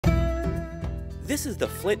This is the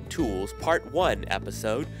Flint Tools Part 1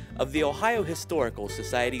 episode of the Ohio Historical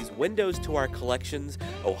Society's Windows to Our Collections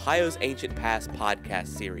Ohio's Ancient Past podcast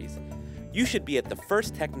series. You should be at the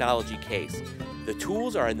first technology case. The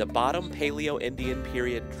tools are in the bottom Paleo-Indian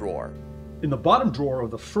period drawer. In the bottom drawer of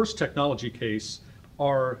the first technology case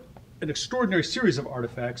are an extraordinary series of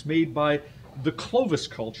artifacts made by the Clovis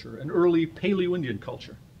culture, an early Paleo-Indian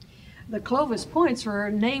culture. The Clovis points were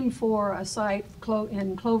named for a site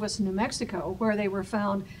in Clovis, New Mexico, where they were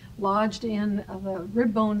found lodged in the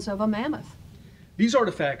rib bones of a mammoth. These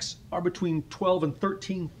artifacts are between 12 and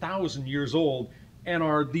 13,000 years old and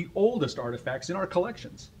are the oldest artifacts in our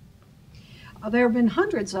collections. There have been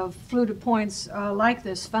hundreds of fluted points like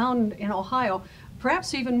this found in Ohio,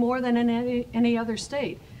 perhaps even more than in any other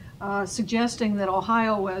state, suggesting that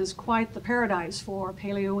Ohio was quite the paradise for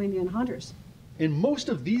Paleo-Indian hunters. And most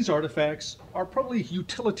of these artifacts are probably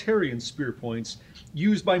utilitarian spear points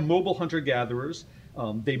used by mobile hunter-gatherers.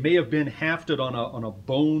 They may have been hafted on a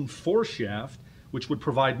bone foreshaft, which would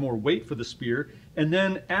provide more weight for the spear. And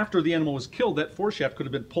then after the animal was killed, that foreshaft could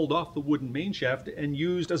have been pulled off the wooden main shaft and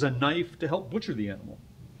used as a knife to help butcher the animal.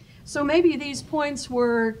 So maybe these points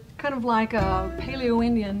were kind of like a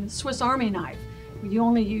Paleo-Indian Swiss Army knife. You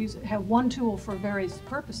only have one tool for various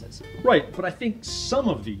purposes. Right, but I think some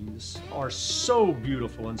of these are so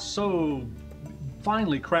beautiful and so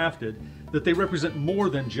finely crafted that they represent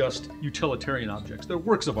more than just utilitarian objects. They're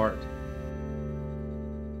works of art.